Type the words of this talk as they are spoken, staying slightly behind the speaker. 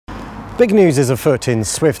Big news is afoot in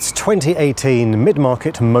Swift's 2018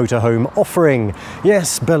 mid-market motorhome offering.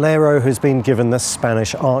 Yes, Bolero has been given the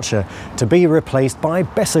Spanish Archer to be replaced by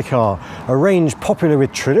Bessacarr, a range popular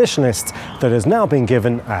with traditionalists that has now been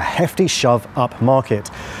given a hefty shove up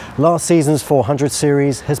market. Last season's 400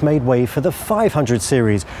 series has made way for the 500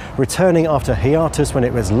 series, returning after hiatus when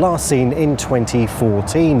it was last seen in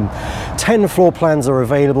 2014. 10 floor plans are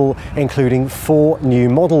available, including 4 new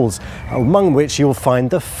models, among which you'll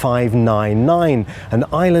find the 599, an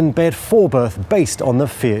island bed 4-berth based on the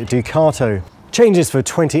Fiat Ducato. Changes for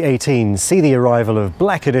 2018 see the arrival of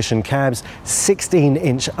Black Edition cabs,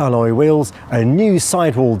 16-inch alloy wheels, a new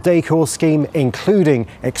sidewall decor scheme including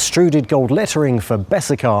extruded gold lettering for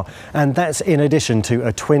Bessacarr, and that's in addition to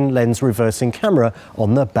a twin lens reversing camera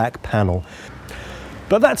on the back panel.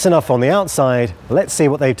 But that's enough on the outside. Let's see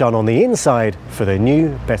what they've done on the inside for the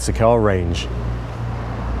new Bessacarr range.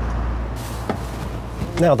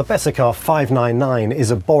 Now, the Bessacarr 599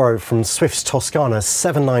 is a borrow from Swift's Toscana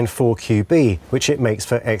 794QB, which it makes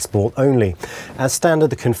for export only. As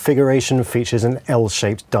standard, the configuration features an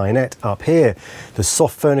L-shaped dinette up here. The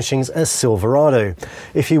soft furnishings are Silverado.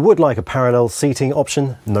 If you would like a parallel seating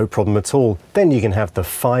option, no problem at all. Then you can have the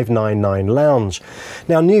 599 lounge.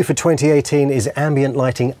 Now, new for 2018 is ambient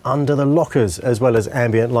lighting under the lockers, as well as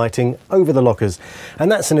ambient lighting over the lockers.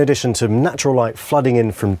 And that's in addition to natural light flooding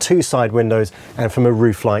in from 2 side windows and from a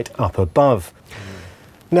roof light up above.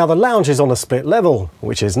 Now, the lounge is on a split level,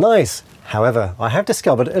 which is nice. However, I have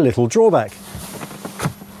discovered a little drawback.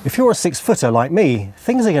 If you're a 6-footer like me,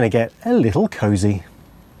 things are going to get a little cozy.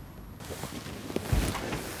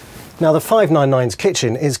 Now, the 599's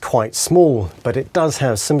kitchen is quite small, but it does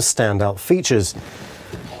have some standout features.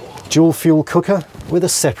 Dual fuel cooker with a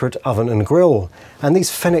separate oven and grill. And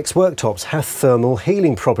these Phoenix worktops have thermal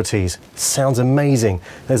healing properties. Sounds amazing.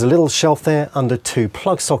 There's a little shelf there under 2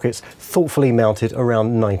 plug sockets, thoughtfully mounted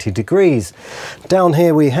around 90 degrees. Down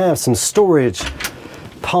here we have some storage.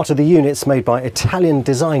 Part of the unit's made by Italian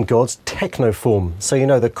design gods Technoform, so you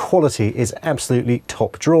know the quality is absolutely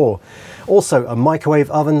top drawer. Also a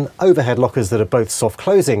microwave oven, overhead lockers that are both soft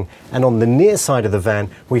closing, and on the near side of the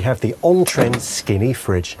van we have the on-trend skinny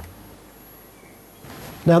fridge.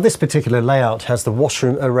 Now, this particular layout has the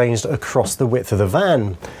washroom arranged across the width of the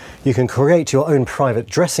van. You can create your own private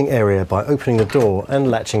dressing area by opening the door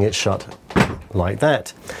and latching it shut like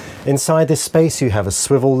that. Inside this space you have a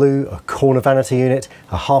swivel loo, a corner vanity unit,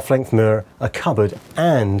 a half-length mirror, a cupboard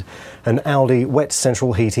and an Audi wet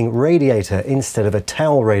central heating radiator instead of a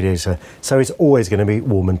towel radiator, so it's always going to be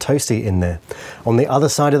warm and toasty in there. On the other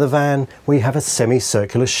side of the van we have a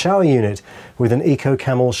semicircular shower unit with an Eco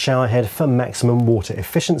Camel shower head for maximum water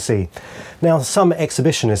efficiency. Now, some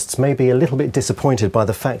exhibitionists may be a little bit disappointed by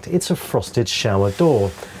the fact it's a frosted shower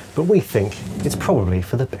door, but we think it's probably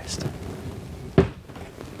for the best.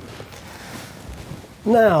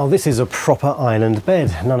 Now, this is a proper island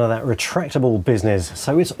bed, none of that retractable business,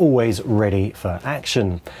 so it's always ready for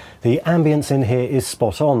action. The ambience in here is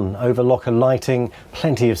spot on, overlocker lighting,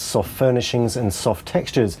 plenty of soft furnishings and soft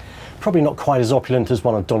textures. Probably not quite as opulent as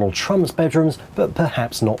one of Donald Trump's bedrooms, but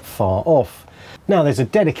perhaps not far off. Now, there's a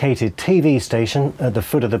dedicated TV station at the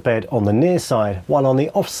foot of the bed on the near side, while on the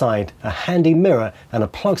off side a handy mirror and a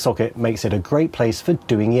plug socket makes it a great place for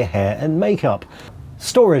doing your hair and makeup.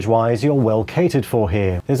 Storage-wise, you're well catered for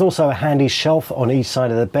here. There's also a handy shelf on each side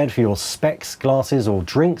of the bed for your specs, glasses or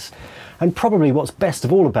drinks. And probably what's best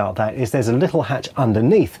of all about that is there's a little hatch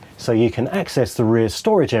underneath, so you can access the rear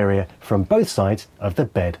storage area from both sides of the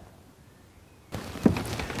bed.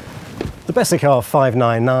 The Bessacarr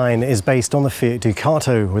 599 is based on the Fiat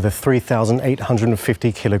Ducato with a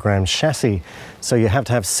 3,850 kilogram chassis, so you have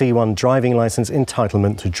to have C1 driving license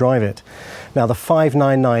entitlement to drive it. Now, the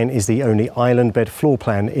 599 is the only island bed floor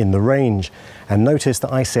plan in the range. And notice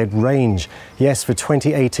that I said range. Yes, for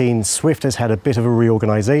 2018, Swift has had a bit of a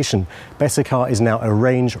reorganisation. Bessacarr is now a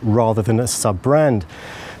range rather than a sub-brand.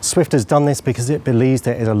 Swift has done this because it believes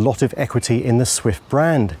there is a lot of equity in the Swift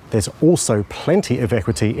brand. There's also plenty of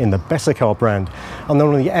equity in the Bessacarr brand. And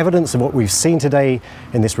on the evidence of what we've seen today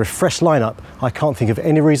in this refreshed lineup, I can't think of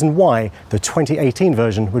any reason why the 2018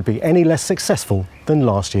 version would be any less successful than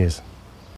last year's.